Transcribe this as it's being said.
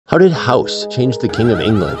How did House change the King of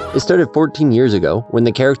England? It started 14 years ago when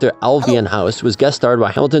the character Alvian House was guest starred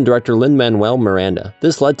by Hamilton director Lin-Manuel Miranda.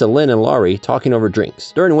 This led to Lin and Laurie talking over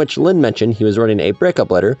drinks, during which Lin mentioned he was writing a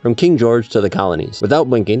breakup letter from King George to the colonies. Without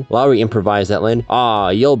blinking, Laurie improvised at Lin, "Ah,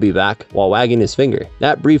 you'll be back," while wagging his finger.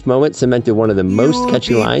 That brief moment cemented one of the most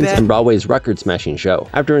catchy lines in Broadway's record-smashing show.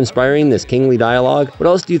 After inspiring this kingly dialogue, what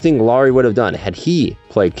else do you think Laurie would have done had he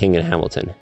played King in Hamilton?